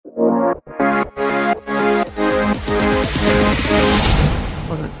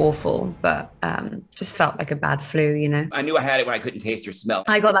awful, but just felt like a bad flu, you know. I knew I had it when I couldn't taste or smell.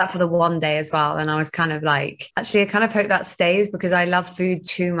 I got that for the one day as well. And I was kind of like, actually, I kind of hope that stays because I love food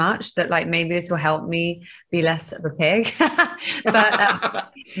too much that like maybe this will help me be less of a pig.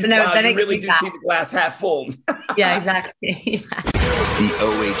 But no, Wow, then you it really came do back. see the glass half full. Yeah, exactly. Yeah. The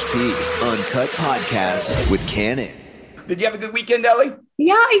OHP Uncut Podcast with Cannon. Did you have a good weekend, Ellie?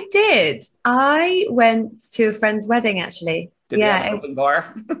 Yeah, I did. I went to a friend's wedding actually. Did they have Yeah, an open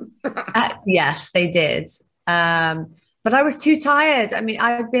bar? yes, they did. But I was too tired. I mean,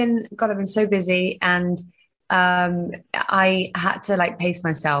 I've been so busy and I had to like pace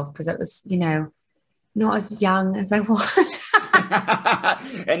myself because it was, not as young as I was.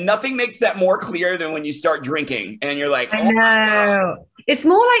 And nothing makes that more clear than when you start drinking and you're like, I oh my God. know. It's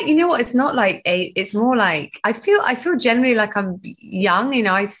more like, you know what? It's not like it's more like I feel generally like I'm young,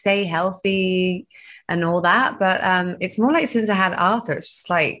 I stay healthy and all that, but it's more like since I had Arthur, it's just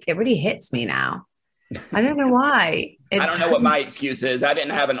like it really hits me now. I don't know why. I It's don't know what my excuse is. I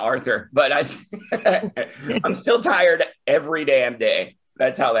didn't have an Arthur, but I'm still tired every damn day.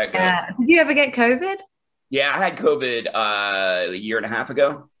 That's how that goes. yeah. Did you ever get COVID? Yeah, I had COVID a year and a half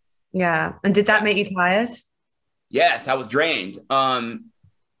ago. Yeah. And did that make you tired? Yes, I was drained. I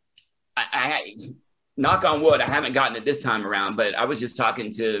knock on wood, I haven't gotten it this time around, but I was just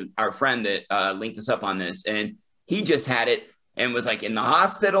talking to our friend that linked us up on this, and he just had it and was like in the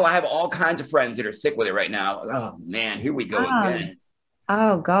hospital. I have all kinds of friends that are sick with it right now. Oh man, here we go again.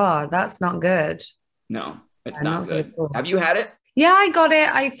 Oh God, that's not good. No, it's Yeah, not not good. good at all. Have you had it? Yeah, I got it.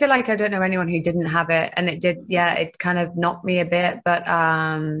 I feel like I don't know anyone who didn't have it, and it did. Yeah, it kind of knocked me a bit, but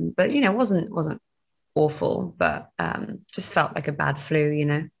it wasn't awful, but just felt like a bad flu,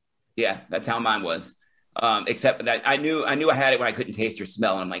 Yeah, that's how mine was. Except that I knew I had it when I couldn't taste or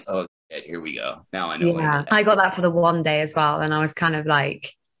smell, and I'm like, oh, shit, here we go. Now I know what it Yeah, is. I got that for the one day as well, and I was kind of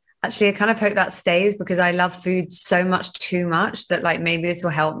like, actually, I kind of hope that stays because I love food so much too much that like maybe this will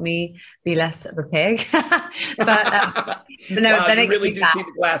help me be less of a pig. But no, Wow, then you it really came do back. see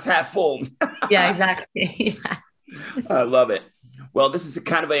the glass half full. Yeah, exactly. Yeah. I love it. Well, this is a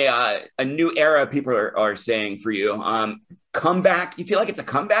kind of a new era people are saying for you. Comeback. You feel like it's a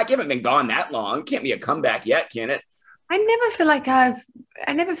comeback? You haven't been gone that long. It can't be a comeback yet, can it? I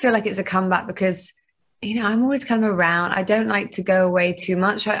never feel like it's a comeback because, I'm always kind of around. I don't like to go away too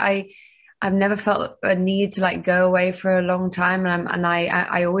much. I've never felt a need to like go away for a long time.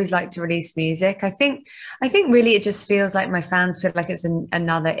 I always like to release music. I think really it just feels like my fans feel like it's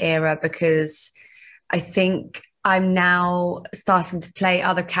another era because I think I'm now starting to play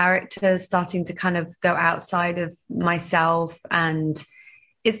other characters, starting to kind of go outside of myself. And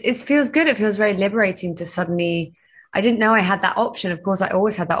it feels good. It feels very liberating to suddenly, I didn't know I had that option. Of course, I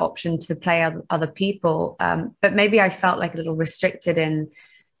always had that option to play other people. But maybe I felt like a little restricted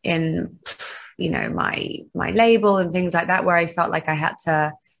in my label and things like that, where I felt like I had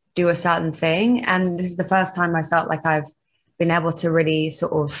to do a certain thing. And this is the first time I felt like I've been able to really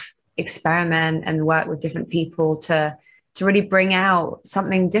sort of experiment and work with different people to really bring out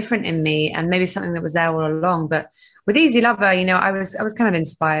something different in me and maybe something that was there all along. But with Easy Lover, I was kind of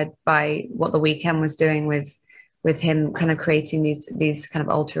inspired by what The Weeknd was doing with him kind of creating these kind of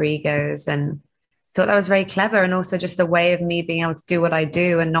alter egos, and thought that was very clever, and also just a way of me being able to do what I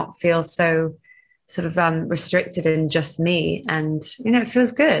do and not feel so sort of restricted in just me. And it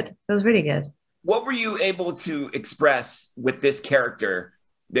feels good. It feels really good. What were you able to express with this character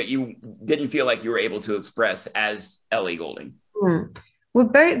that you didn't feel like you were able to express as Ellie Goulding? Well,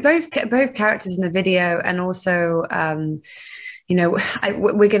 both characters in the video, and also,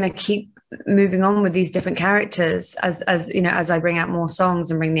 we're going to keep moving on with these different characters as I bring out more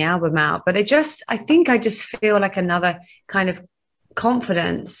songs and bring the album out. But I think I just feel like another kind of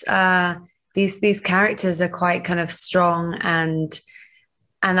confidence. These characters are quite kind of strong, and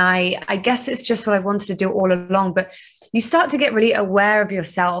I guess it's just what I wanted to do all along. But you start to get really aware of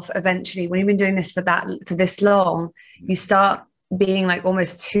yourself eventually when you've been doing this for this long. You start being like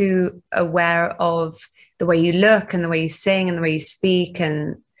almost too aware of the way you look and the way you sing and the way you speak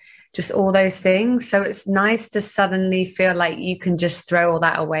and just all those things. So it's nice to suddenly feel like you can just throw all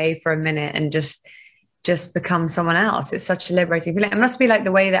that away for a minute and just become someone else. It's such a liberating feeling. It must be like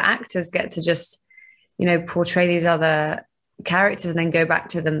the way that actors get to just, portray these other characters and then go back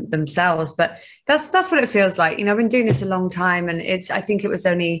to themselves. But that's what it feels like. I've been doing this a long time, and I think it was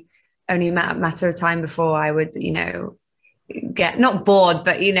only a matter of time before I would, get not bored,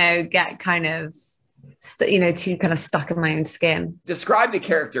 but, get kind of, too kind of stuck in my own skin. Describe the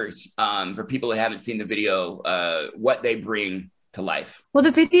characters for people that haven't seen the video, what they bring to life. Well,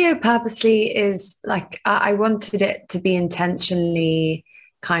 the video purposely is like, I wanted it to be intentionally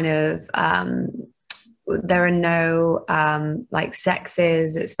kind of there are no like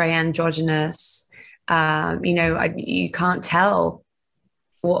sexes. It's very androgynous. You can't tell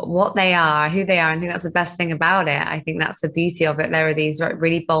what they are, who they are. I think that's the best thing about it. I think that's the beauty of it. There are these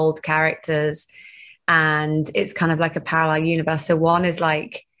really bold characters, and it's kind of like a parallel universe. So one is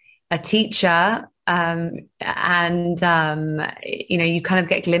like a teacher, you kind of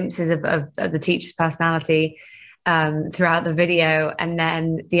get glimpses of the teacher's personality throughout the video, and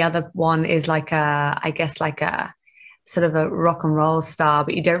then the other one is like I guess like a sort of a rock and roll star,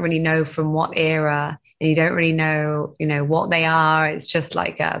 but you don't really know from what era, and you don't really know, what they are. It's just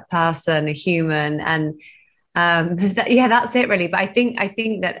like a person, a human, and that's it really. But I think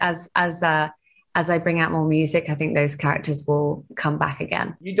that as I bring out more music, I think those characters will come back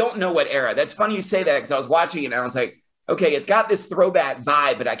again. You don't know what era. That's funny you say that, because I was watching it and I was like, okay, it's got this throwback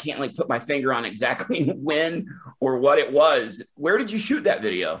vibe, but I can't like put my finger on exactly when or what it was. Where did you shoot that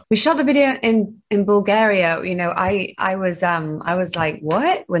video? We shot the video in Bulgaria. I was like,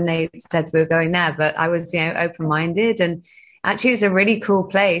 what? When they said we were going there, but I was, open-minded, and actually it's a really cool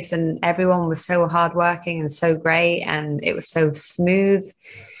place, and everyone was so hardworking and so great, and it was so smooth.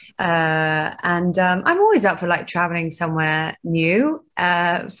 I'm always up for like traveling somewhere new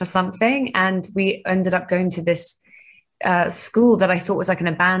for something. And we ended up going to this school that I thought was like an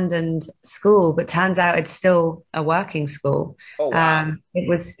abandoned school, but turns out it's still a working school. Oh, wow. It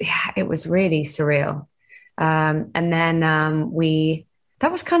was really surreal. And then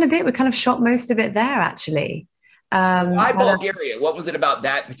that was kind of it. We kind of shot most of it there, actually. Why Bulgaria? What was it about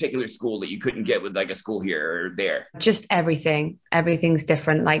that particular school that you couldn't get with like a school here or there? Just everything. Everything's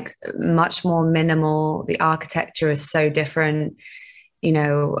different, like much more minimal. The architecture is so different.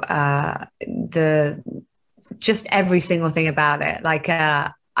 Just every single thing about it. Like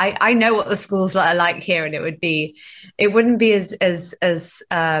I know what the schools are like here, and it wouldn't be as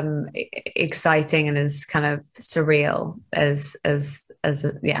exciting and as kind of surreal as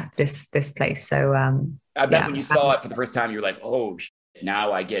this place. So I bet when you saw it for the first time, you're like, oh,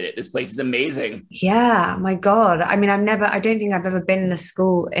 now I get it. This place is amazing. Yeah, my God. I mean, I don't think I've ever been in a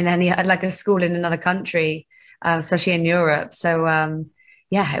school in a school in another country, especially in Europe. So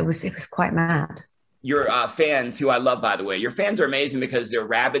it was quite mad. Your fans, who I love, by the way, your fans are amazing because they're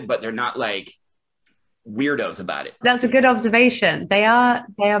rabid, but they're not like weirdos about it. That's a good observation. They are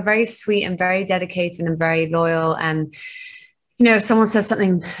very sweet and very dedicated and very loyal. And if someone says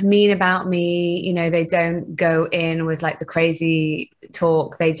something mean about me, they don't go in with like the crazy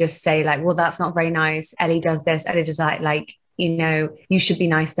talk. They just say like, well, that's not very nice. Ellie does this. Ellie does that. Like, you should be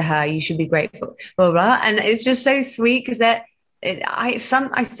nice to her. You should be grateful, blah, blah, blah. And it's just so sweet because I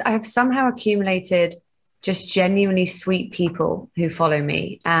have somehow accumulated just genuinely sweet people who follow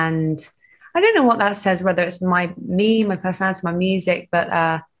me. And I don't know what that says, whether it's my personality, my music,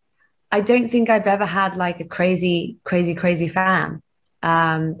 but I don't think I've ever had like a crazy, crazy, crazy fan.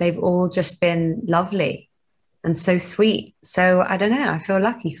 They've all just been lovely and so sweet. So I don't know. I feel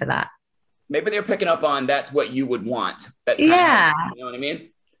lucky for that. Maybe they're picking up on that's what you would want. That's you know what I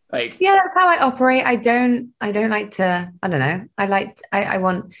mean? Like, yeah, that's how I operate. I don't like to, I don't know. I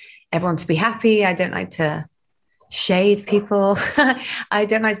want everyone to be happy. I don't like to shade people. I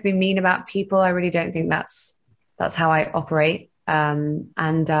don't like to be mean about people. I really don't think that's how I operate. I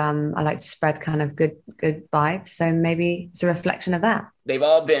like to spread kind of good vibes. So maybe it's a reflection of that. They've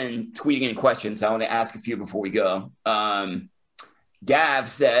all been tweeting in questions. So I want to ask a few before we go. Gav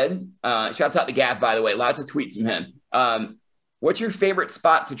said, shouts out to Gav, by the way, lots of tweets from him. What's your favorite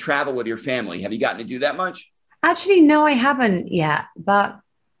spot to travel with your family? Have you gotten to do that much? Actually, no, I haven't yet, but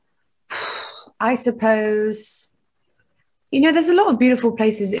I suppose, there's a lot of beautiful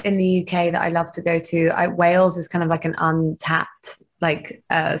places in the UK that I love to go to. Wales is kind of like an untapped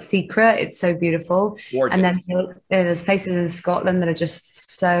secret. It's so beautiful. Gorgeous. And then there's places in Scotland that are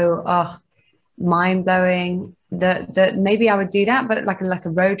just so mind blowing that maybe I would do that, but like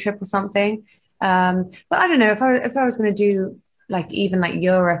a road trip or something. But I don't know if I was going to do even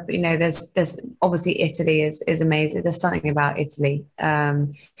Europe, there's obviously Italy is amazing. There's something about Italy. I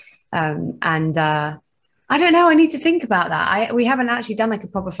don't know. I need to think about that. We haven't actually done like a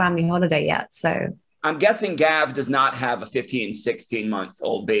proper family holiday yet. So I'm guessing Gav does not have a 15,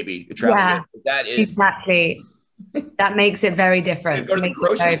 16-month-old baby to travel with. That is exactly. That makes it very different. Go to the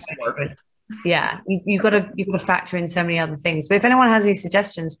grocery store. Yeah, you've got to factor in so many other things. But if anyone has any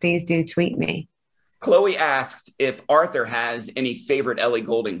suggestions, please do tweet me. Chloe asked if Arthur has any favorite Ellie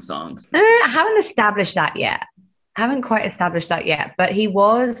Goulding songs. I haven't established that yet. But he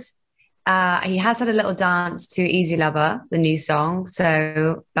has had a little dance to Easy Lover, the new song.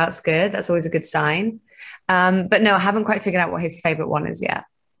 So that's good. That's always a good sign. But no, I haven't quite figured out what his favorite one is yet.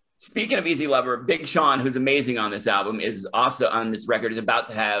 Speaking of Easy Lover, Big Sean, who's amazing on this album, is also on this record, is about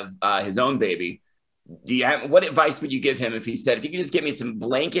to have his own baby. What advice would you give him if he said, if you could just give me some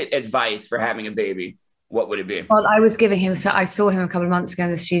blanket advice for having a baby, what would it be? Well, I was giving him, so I saw him a couple of months ago in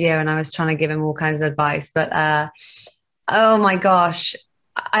the studio and I was trying to give him all kinds of advice, but oh my gosh,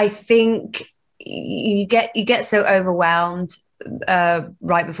 I think you get so overwhelmed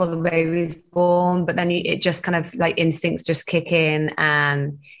right before the baby's born, but then it just kind of like instincts just kick in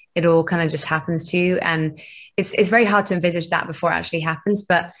and it all kind of just happens to you. And it's very hard to envisage that before it actually happens.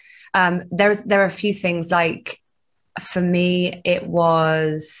 But there are a few things, like for me, it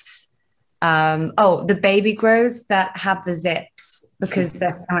was, the baby grows that have the zips, because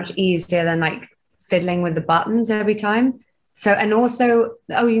they're so much easier than like fiddling with the buttons every time. So, and also,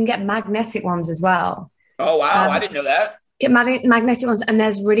 you can get magnetic ones as well. Oh, wow. I didn't know that. Get magnetic ones, and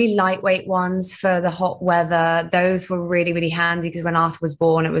there's really lightweight ones for the hot weather. Those were really, really handy, because when Arthur was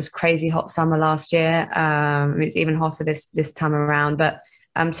born, it was crazy hot summer last year. It's even hotter this time around. But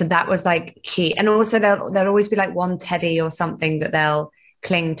so that was like key. And also there'll always be like one teddy or something that they'll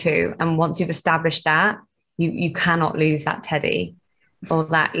cling to. And once you've established that, you cannot lose that teddy or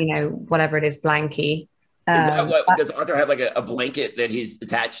that, whatever it is, blankie. Does Arthur have like a blanket that he's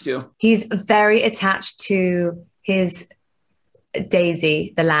attached to? He's very attached to his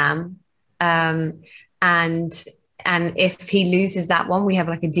Daisy, the lamb, and if he loses that one, we have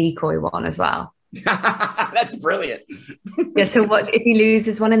like a decoy one as well. That's brilliant. Yeah, so what if he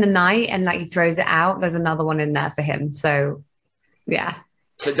loses one in the night and like he throws it out, there's another one in there for him. So yeah,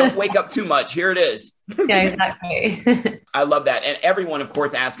 so don't wake up too much. Here it is. Yeah, exactly. I love that. And everyone, of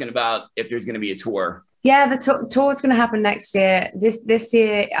course, asking about if there's going to be a tour. Yeah, the tour is going to happen next year. This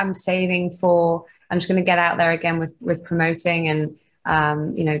year, I'm saving for. I'm just going to get out there again with promoting and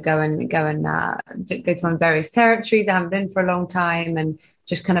go to my various territories I haven't been for a long time, and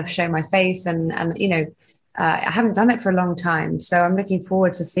just kind of show my face and I haven't done it for a long time, so I'm looking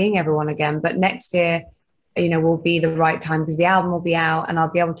forward to seeing everyone again. But next year, will be the right time, because the album will be out and I'll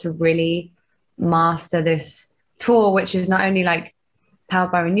be able to really master this tour, which is not only like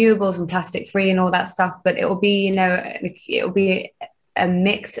powered by renewables and plastic free and all that stuff, but it will be, it'll be a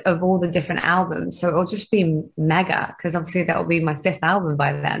mix of all the different albums. So it'll just be mega, because obviously that will be my 5th album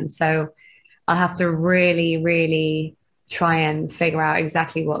by then. So I'll have to really, really try and figure out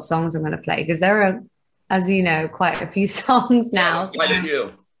exactly what songs I'm going to play, because there are, as you know, quite a few songs now. Yeah, quite a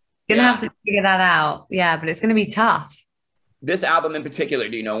few. Gonna have to figure that out. Yeah, but it's going to be tough. This album in particular,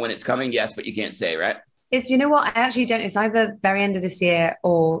 do you know when it's coming? Yes, but you can't say, right? It's, you know what? I actually don't. It's either very end of this year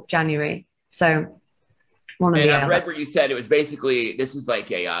or January. So one of the other. I read where you said it was basically, this is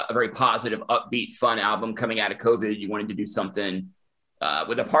like a very positive, upbeat, fun album coming out of COVID. You wanted to do something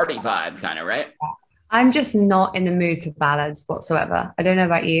with a party vibe, kind of, right? I'm just not in the mood for ballads whatsoever. I don't know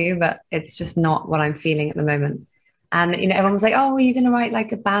about you, but it's just not what I'm feeling at the moment. And, everyone's like, oh, are you going to write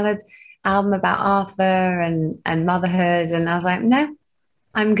like a ballad album about Arthur and motherhood? And I was like, no,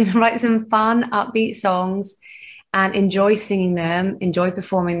 I'm going to write some fun, upbeat songs and enjoy singing them, enjoy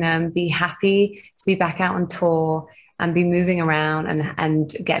performing them, be happy to be back out on tour and be moving around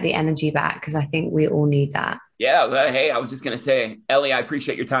and get the energy back, because I think we all need that. Yeah. Well, hey, I was just going to say, Ellie, I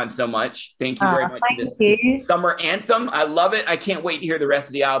appreciate your time so much. Thank you very much for this summer anthem. I love it. I can't wait to hear the rest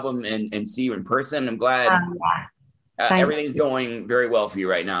of the album and see you in person. I'm glad everything's going very well for you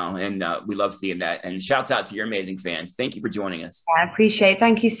right now. And we love seeing that. And shouts out to your amazing fans. Thank you for joining us. I appreciate it.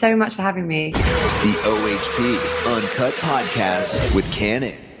 Thank you so much for having me. The OHP Uncut Podcast with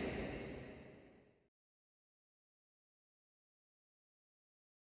Cannon.